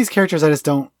some of these characters, I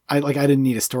didn't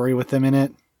need a story with them in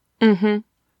it.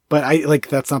 But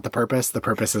that's not the purpose. The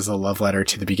purpose is a love letter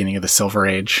to the beginning of the Silver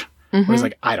Age. Where it's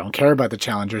like, I don't care about the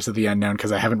Challengers of the Unknown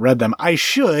because I haven't read them. I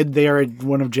should. They are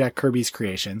one of Jack Kirby's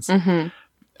creations.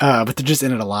 But they're just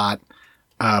in it a lot.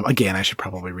 Again, I should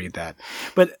probably read that.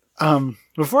 But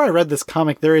before I read this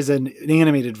comic, there is an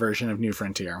animated version of New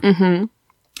Frontier.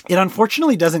 It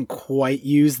unfortunately doesn't quite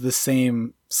use the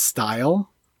same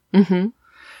style. It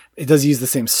does use the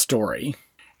same story.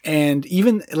 And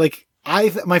even like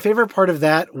my favorite part of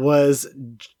that was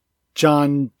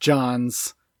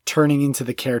John's turning into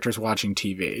the characters watching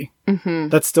TV.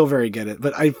 That's still very good.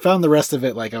 But I found the rest of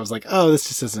it I was like, oh, this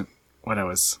just isn't what I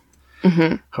was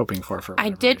hoping for. I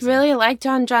did really like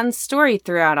John's story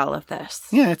throughout all of this.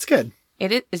 Yeah, it's good.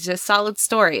 It is a solid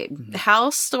story.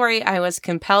 Hal's story I was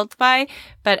compelled by,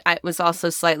 but it was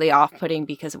also slightly off-putting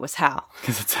because it was Hal.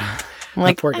 Because it's Hal.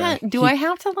 Like, poor guy. I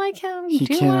have to like him? He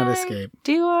cannot escape.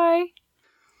 Do I?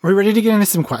 Are we ready to get into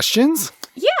some questions?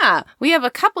 Yeah, we have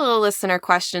a couple of listener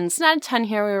questions. Not a ton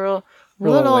here. We were a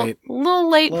little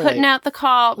late putting out the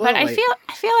call, but I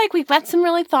feel like we've got some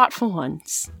really thoughtful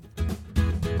ones.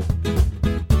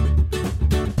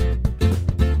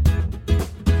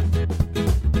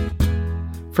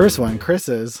 First one, Chris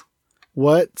is,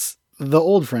 what's the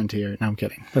old frontier. No, I'm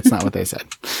kidding. That's not what they said.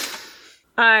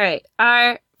 All right.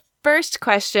 Our first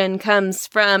question comes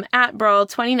from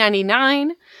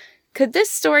 @Brawl2099. Could this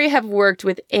story have worked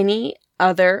with any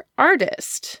other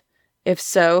artist? If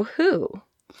so, who?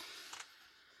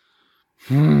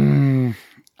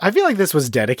 I feel like this was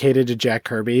dedicated to Jack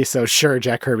Kirby, so sure,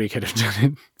 Jack Kirby could have done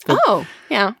it. But Oh,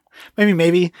 yeah.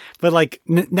 maybe, but like,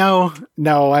 no,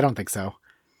 I don't think so.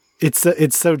 It's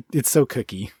so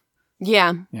cookie.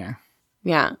 Yeah. Yeah.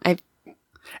 Yeah.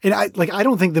 And I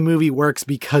don't think the movie works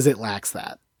because it lacks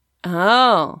that.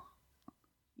 Oh.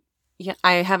 Yeah,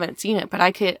 I haven't seen it, but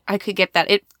I could get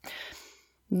that.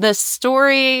 The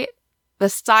story, the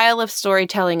style of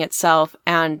storytelling itself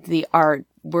and the art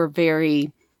were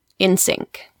very in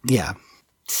sync. Yeah.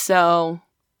 So,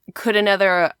 could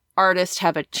another artist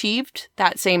have achieved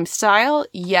that same style?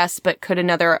 Yes, but could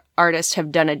another artist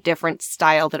have done a different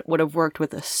style that would have worked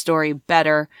with the story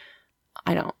better?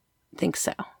 I don't think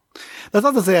so. That's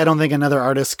not to say I don't think another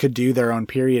artist could do their own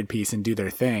period piece and do their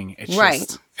thing. It's Right.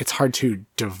 just, it's hard to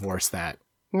divorce that.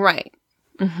 Right.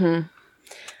 Mm-hmm.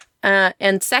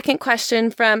 And second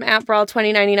question from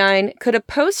 @Brawl2099. Could a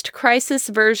post-crisis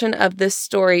version of this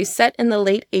story set in the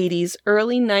late 80s,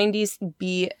 early 90s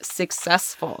be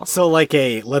successful? So like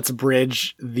let's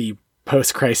bridge the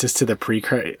post-crisis to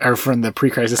the or from the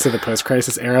pre-crisis to the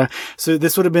post-crisis era. So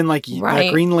this would have been like Right.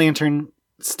 that Green Lantern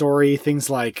story,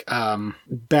 things like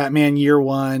Batman Year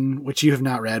One, which you have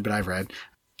not read, but I've read.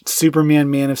 Superman,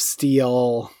 Man of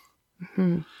Steel.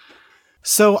 Mm-hmm.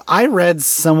 So I read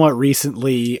somewhat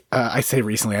recently, I say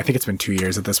recently, I think it's been 2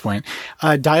 years at this point,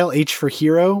 Dial H for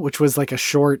Hero, which was like a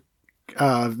short,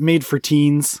 made for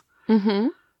teens Mm-hmm.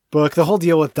 book. The whole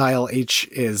deal with Dial H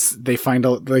is they find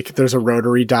out like there's a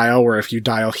rotary dial where if you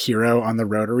dial hero on the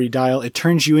rotary dial, it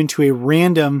turns you into a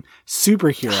random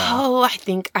superhero. Oh, I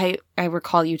think I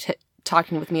recall you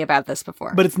talking with me about this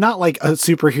before. But it's not like a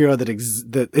superhero that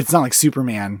it's not like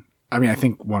Superman. I mean, I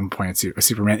think one point it's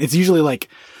Superman. It's usually like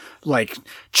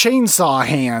chainsaw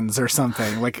hands or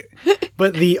something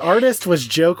but the artist was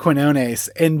Joe Quinones,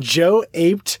 and Joe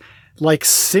aped like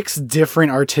 6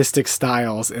 different artistic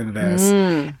styles in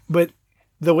this. But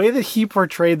the way that he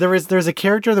portrayed, there's a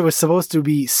character that was supposed to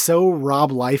be so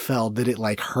Rob Liefeld that it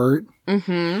like hurt.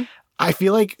 Mm-hmm. I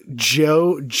feel like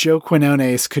Joe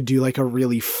Quinones could do like a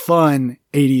really fun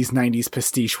 80s, 90s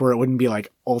pastiche where it wouldn't be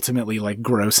like ultimately like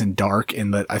gross and dark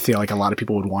in that I feel like a lot of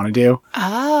people would want to do.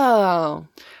 Oh.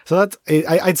 So that's,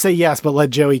 I'd say yes, but let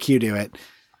Joey Q do it.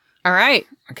 All right.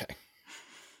 Okay.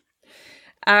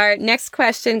 Our next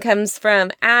question comes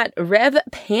from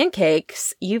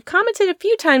 @RevPancakes. You've commented a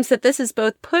few times that this is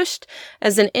both pushed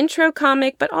as an intro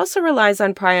comic, but also relies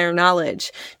on prior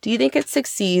knowledge. Do you think it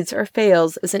succeeds or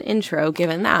fails as an intro,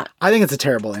 given that? I think it's a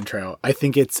terrible intro. I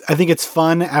think it's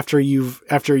fun after you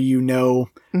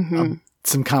know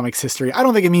some comics history. I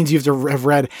don't think it means you have to have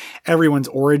read everyone's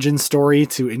origin story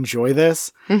to enjoy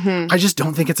this. I just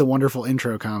don't think it's a wonderful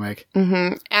intro comic.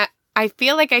 I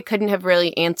feel like I couldn't have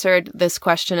really answered this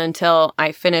question until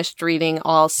I finished reading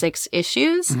all 6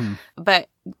 issues. But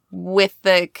with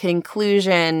the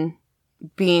conclusion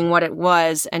being what it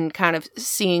was and kind of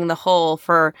seeing the whole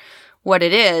for what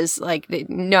it is, like,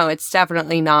 no, it's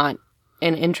definitely not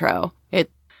an intro. It,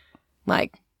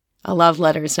 like, a love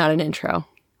letter is not an intro.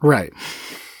 Right.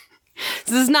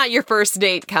 This is not your first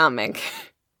date comic.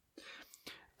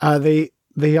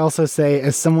 They also say,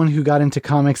 as someone who got into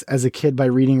comics as a kid by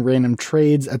reading random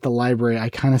trades at the library, I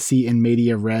kind of see in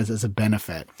media res as a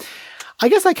benefit. I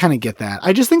guess I kind of get that.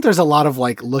 I just think there's a lot of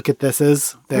like, look at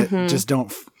thises that just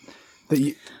don't,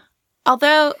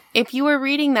 Although, if you were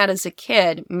reading that as a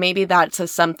kid, maybe that's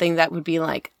something that would be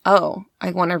like, oh,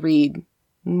 I want to read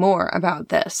more about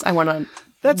this. I want to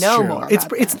know true. more It's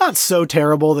about it's this. not so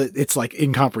terrible that it's like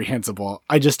incomprehensible.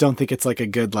 I just don't think it's like a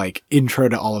good like intro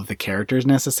to all of the characters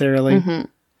necessarily.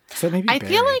 So maybe I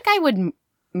feel like I would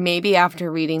maybe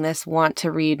after reading this want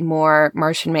to read more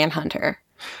Martian Manhunter.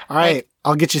 all right,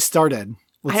 I'll get you started.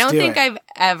 I don't think I've I've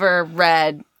ever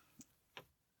read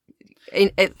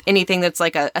anything that's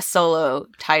like a solo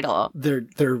title.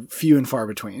 they're few and far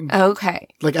between. Okay,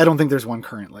 Like I don't think there's one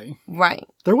currently. right.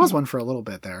 There was one for a little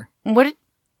bit there.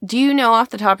 Do you know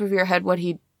off the top of your head what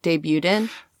he debuted in?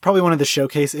 Probably one of the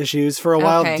showcase issues. For a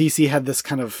while, Okay. DC had this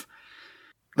kind of,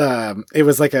 it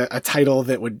was like a title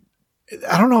that would,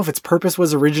 I don't know if its purpose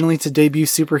was originally to debut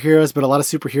superheroes, but a lot of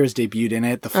superheroes debuted in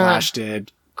it. The Flash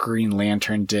did, Green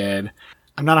Lantern did.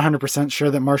 I'm not 100% sure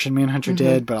that Martian Manhunter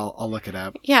did, but I'll look it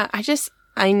up. Yeah,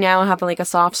 I now have like a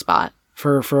soft spot.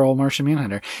 For old Martian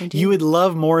Manhunter. You would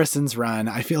love Morrison's run.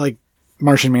 I feel like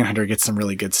Martian Manhunter gets some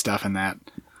really good stuff in that.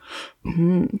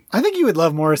 I think you would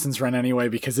love Morrison's run anyway,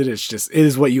 because it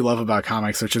is what you love about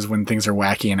comics, which is when things are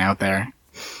wacky and out there.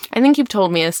 I think you've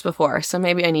told me this before, so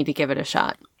maybe I need to give it a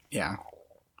shot. Yeah.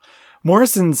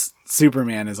 Morrison's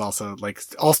Superman is also, like,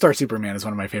 All-Star Superman is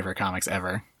one of my favorite comics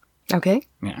ever. Okay.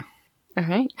 Yeah. All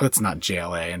right. It's not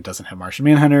JLA and doesn't have Martian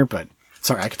Manhunter, but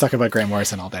sorry, I could talk about Grant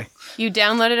Morrison all day. You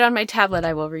download it on my tablet,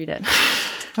 I will read it.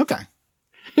 Okay.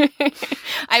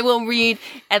 I will read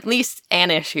at least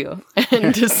an issue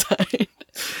and decide.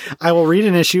 I will read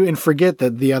an issue and forget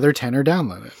that the other 10 are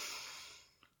downloaded.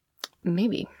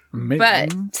 Maybe. Maybe.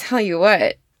 But tell you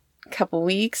what, a couple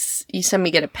weeks, you send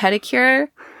me get a pedicure.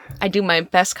 I do my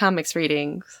best comics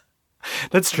readings.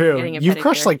 That's true. Getting a You've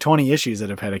crushed pedicure. like 20 issues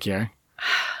at a pedicure.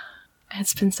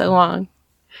 It's been so long.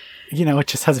 You know, it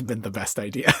just hasn't been the best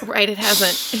idea. Right, it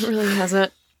hasn't. It really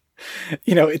hasn't.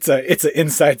 You know, it's an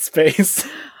inside space.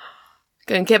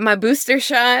 Gonna get my booster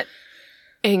shot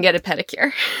and get a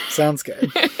pedicure. Sounds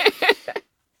good.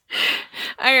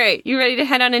 All right, you ready to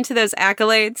head on into those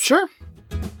accolades? Sure.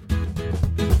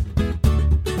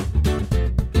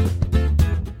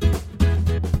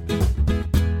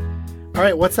 All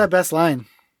right, what's that best line?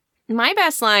 My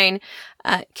best line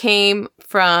came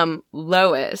from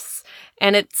Lois,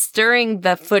 and it's during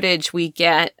the footage we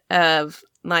get of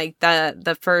like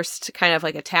the first kind of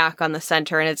like attack on the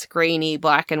center, and it's grainy,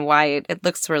 black and white. It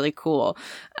looks really cool.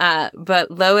 But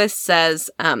Lois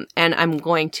says, and I'm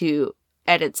going to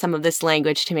edit some of this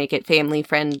language to make it family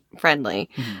friendly.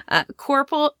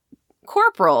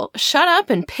 Corporal, shut up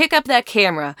and pick up that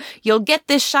camera. You'll get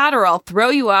this shot or I'll throw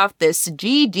you off this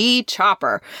GD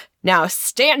chopper. Now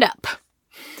stand up.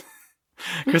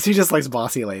 Because he just likes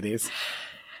bossy ladies.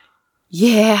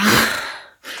 Yeah.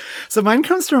 So mine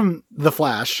comes from The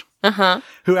Flash,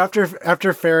 who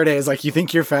after Faraday is like, you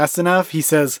think you're fast enough? He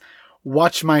says,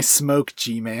 watch my smoke,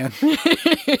 G-Man.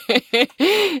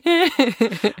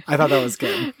 I thought that was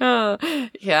good. Oh,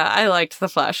 yeah, I liked The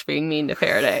Flash being mean to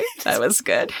Faraday. That was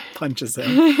good. Punches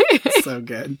him. So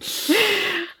good.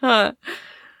 Speaking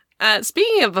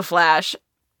of The Flash,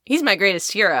 he's my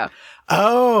greatest hero.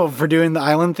 Oh, for doing the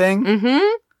island thing?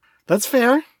 Mm-hmm. That's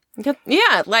fair.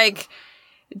 Yeah, like,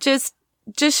 just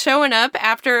showing up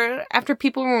after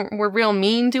people were real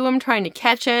mean to him, trying to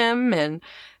catch him, and,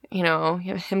 you know,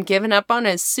 him giving up on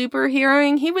his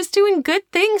superheroing. He was doing good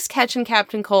things catching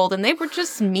Captain Cold, and they were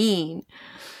just mean.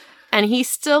 And he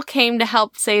still came to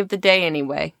help save the day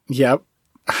anyway. Yep.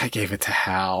 I gave it to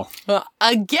Hal.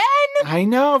 Again? I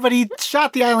know, but he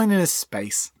shot the island in his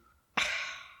space.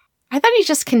 I thought he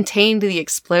just contained the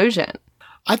explosion.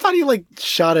 I thought he, like,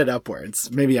 shot it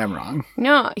upwards. Maybe I'm wrong.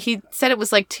 No, he said it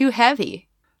was, like, too heavy.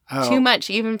 Oh. Too much,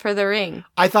 even for the ring.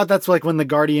 I thought that's, like, when the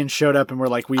Guardians showed up and were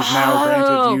like, we've now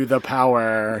granted you the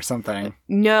power or something.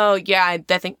 No, yeah,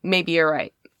 I think maybe you're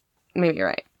right. Maybe you're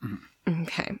right. Mm-hmm.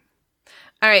 Okay.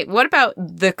 All right, what about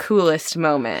the coolest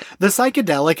moment? The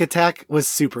psychedelic attack was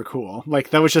super cool.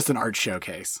 Like, that was just an art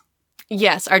showcase.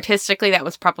 Yes, artistically, that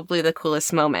was probably the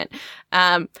coolest moment.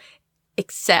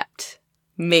 Except,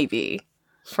 maybe,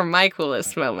 for my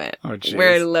coolest moment,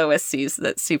 where Lois sees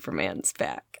that Superman's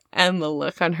back, and the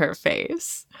look on her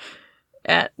face.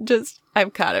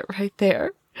 I've got it right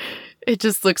there. It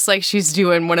just looks like she's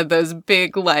doing one of those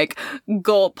big, like,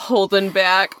 gulp, holding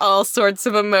back all sorts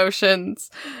of emotions.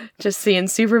 Just seeing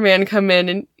Superman come in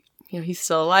and, you know, he's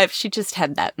still alive. She just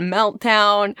had that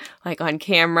meltdown, like, on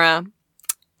camera.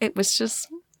 It was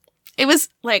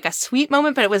like a sweet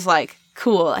moment, but it was like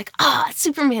cool. Like,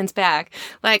 Superman's back.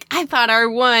 Like, I thought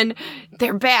R1,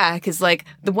 they're back, is like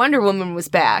the Wonder Woman was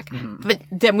back. Mm-hmm. But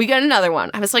then we got another one.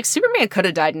 I was like, Superman could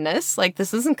have died in this. Like,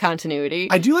 this isn't continuity.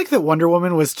 I do like that Wonder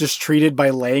Woman was just treated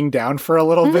by laying down for a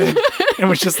little bit and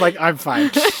was just like, I'm fine.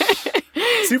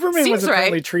 Superman was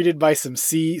apparently treated by some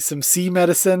sea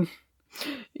medicine.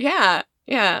 Yeah.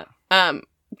 Yeah.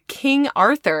 King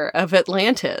Arthur of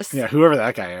Atlantis. Yeah, whoever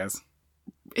that guy is.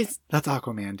 That's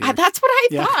Aquaman, dude. That's what I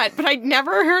thought, but I'd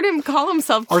never heard him call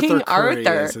himself King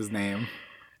Arthur. Is his name.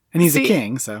 And he's a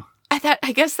king, so.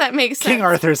 I guess that makes sense. King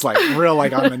Arthur's like real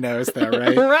like on the nose there,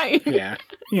 right? Right. Yeah.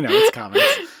 You know, it's comics.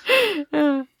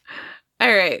 All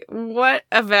right. What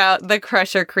about the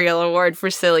Crusher Creel Award for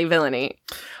silly villainy?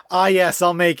 Ah, yes,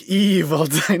 I'll make evil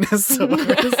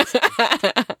dinosaurs.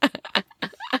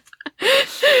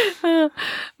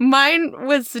 Mine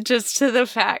was just to the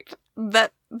fact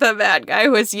that the bad guy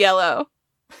was yellow.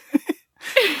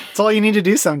 It's all you need to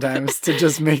do sometimes to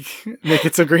just make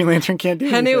it so Green Lantern can't do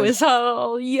anything. And it was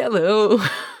all yellow.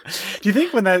 Do you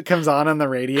think when that comes on the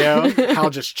radio,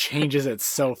 Hal just changes it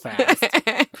so fast?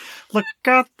 Look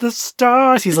at the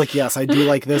stars. He's like, yes, I do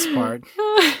like this part.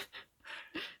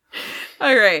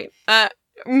 All right.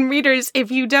 Readers,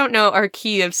 if you don't know our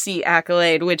Key of C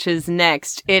accolade, which is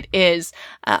next, it is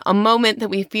a moment that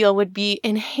we feel would be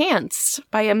enhanced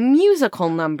by a musical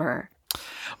number.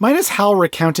 Mine is Hal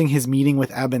recounting his meeting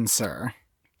with Eben Sur.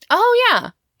 Oh,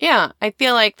 yeah. Yeah. I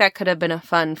feel like that could have been a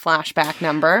fun flashback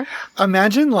number.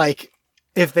 Imagine, like,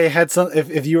 if they had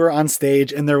if you were on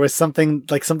stage and there was some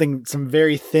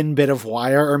very thin bit of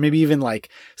wire, or maybe even like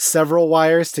several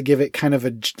wires to give it kind of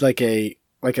a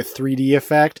 3D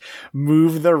effect,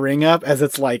 move the ring up as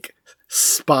it's like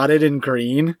spotted in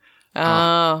green.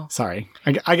 Oh. Sorry.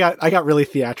 I got really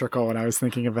theatrical when I was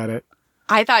thinking about it.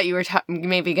 I thought you were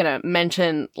maybe going to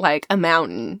mention like a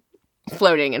mountain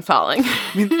floating and falling.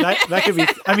 I mean, that could be,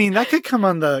 that could come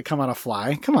on a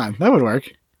fly. Come on. That would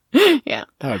work. Yeah.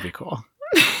 That would be cool.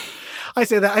 I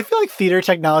say that. I feel like theater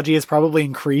technology has probably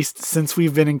increased since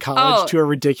we've been in college to a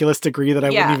ridiculous degree that I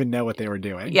wouldn't even know what they were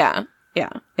doing. Yeah. Yeah.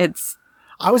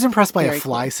 I was impressed by a very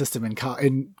fly system in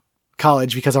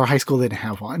college because our high school didn't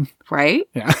have one. Right?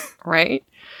 Yeah. Right?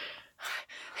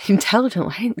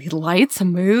 Intelligent lights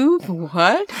move?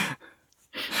 What?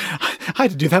 I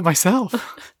had to do that myself.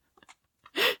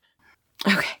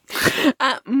 Okay.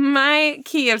 My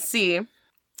Key of C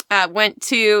went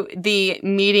to the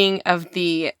meeting of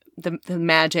the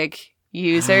magic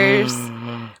users.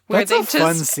 Where That's a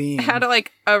fun scene. Had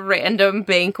a random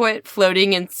banquet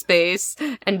floating in space,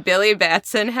 and Billy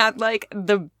Batson had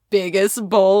the biggest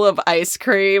bowl of ice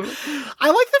cream. I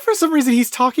like that for some reason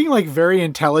he's talking very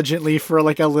intelligently for a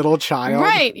little child.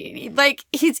 Right.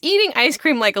 He's eating ice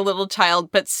cream like a little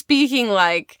child, but speaking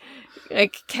like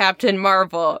Captain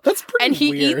Marvel. That's pretty And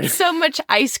he weird. eats so much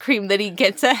ice cream that he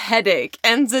gets a headache,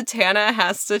 and Zatanna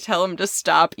has to tell him to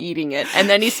stop eating it. And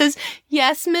then he says,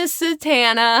 "Yes, Miss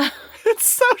Zatanna." It's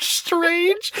so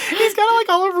strange. He's got it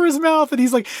all over his mouth, and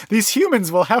he's like, "These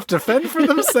humans will have to fend for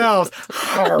themselves."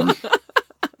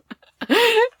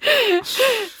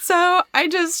 So I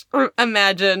just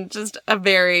imagine just a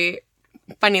very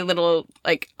funny little,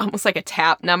 almost like a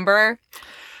tap number.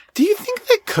 Do you think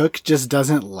that Cook just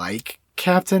doesn't like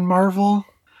Captain Marvel?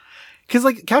 Because,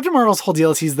 Captain Marvel's whole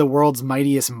deal is he's the world's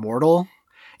mightiest mortal.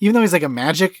 Even though he's, a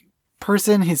magic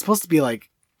person, he's supposed to be, I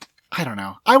don't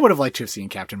know. I would have liked to have seen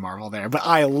Captain Marvel there, but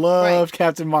I loved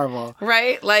Captain Marvel.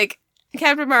 Right?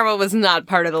 Captain Marvel was not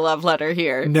part of the love letter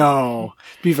here. No.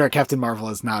 To be fair, Captain Marvel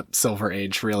is not Silver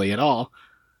Age, really, at all.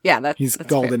 Yeah, He's that's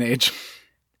Golden fair. Age.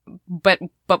 But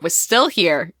was still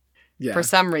here Yeah. for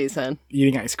some reason.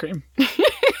 Eating ice cream.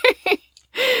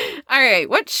 All right,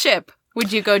 what ship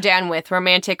would you go down with,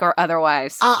 romantic or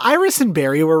otherwise? Iris and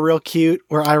Barry were real cute,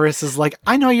 where Iris is like,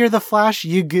 "I know you're the Flash,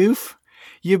 you goof.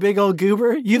 You big old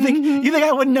goober. You think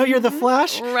I wouldn't know you're the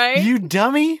Flash? Right? You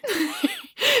dummy.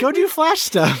 Go do Flash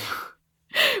stuff."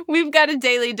 We've got a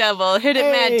daily double. Hit it,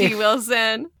 Matt D.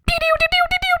 Wilson.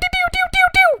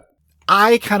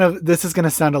 This is going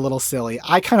to sound a little silly.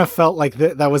 I kind of felt like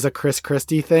that was a Chris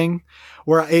Christie thing,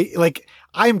 where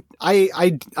I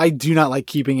do not like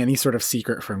keeping any sort of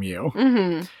secret from you.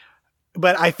 Mm-hmm.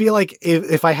 But I feel like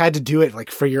if I had to do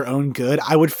it for your own good,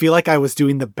 I would feel like I was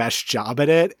doing the best job at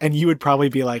it, and you would probably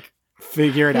be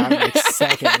figure it out in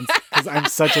seconds because I'm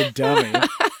such a dummy.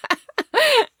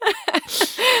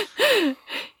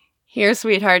 Here,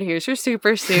 sweetheart, here's your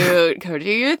super suit. Go do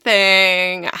your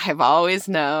thing. I've always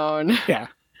known. Yeah.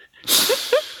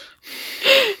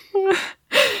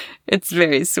 It's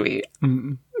very sweet.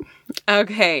 Mm.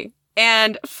 Okay.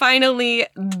 And finally,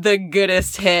 the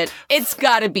goodest hit. It's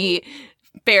gotta be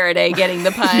Faraday getting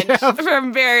the punch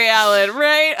from Barry Allen,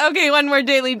 right? Okay, one more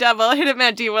daily double. Hit it,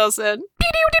 Matt D. Wilson.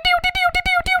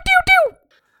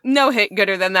 No hit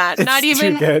gooder than that. It's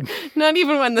too good. Not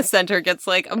even when the center gets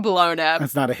blown up.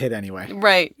 That's not a hit anyway.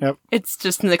 Right. Yep. It's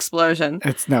just an explosion.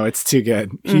 It's too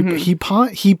good. Mm-hmm.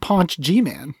 He paunched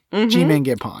G-Man. Mm-hmm. G-Man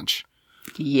get punch.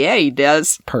 Yeah, he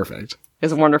does. Perfect.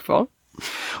 It's wonderful.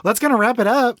 Well, that's gonna wrap it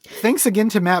up. Thanks again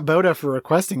to Matt Boda for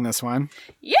requesting this one.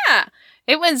 Yeah.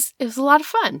 It was a lot of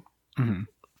fun. Mm-hmm.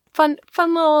 Fun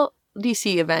little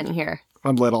DC event here.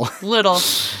 Fun little.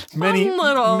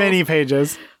 Many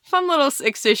pages. Fun little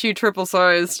 6-issue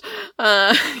triple-sized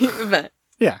event.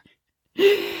 Yeah.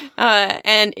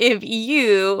 And if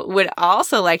you would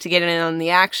also like to get in on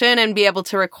the action and be able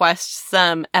to request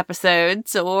some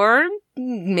episodes or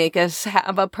make us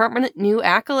have a permanent new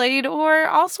accolade or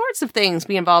all sorts of things,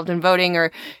 be involved in voting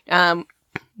or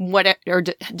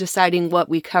deciding what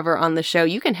we cover on the show,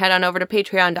 you can head on over to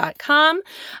patreon.com.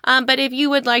 But if you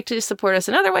would like to support us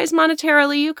in other ways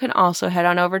monetarily, you can also head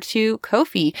on over to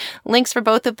Ko-fi. Links for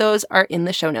both of those are in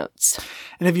the show notes.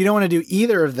 And if you don't want to do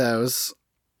either of those,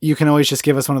 you can always just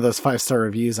give us one of those 5-star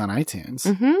reviews on iTunes.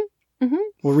 Mm-hmm.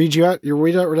 We'll read you out. You'll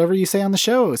read out whatever you say on the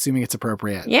show, assuming it's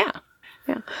appropriate. Yeah.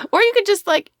 Yeah. Or you could just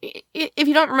if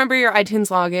you don't remember your iTunes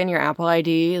login, your Apple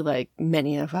ID, like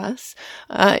many of us,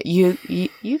 you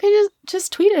could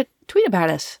just tweet about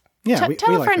us. Yeah.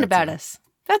 Tell a friend about us.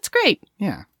 That's great.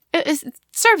 Yeah. It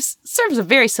serves a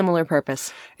very similar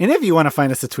purpose. And if you want to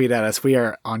find us to tweet at us, we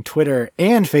are on Twitter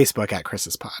and Facebook at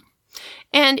Chris's Pod.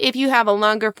 And if you have a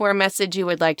longer form message you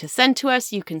would like to send to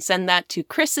us, you can send that to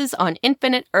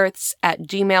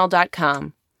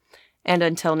chrisesoninfiniteearths@gmail.com. And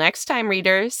until next time,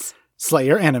 readers, slay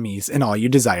your enemies, and all you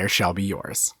desire shall be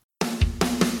yours.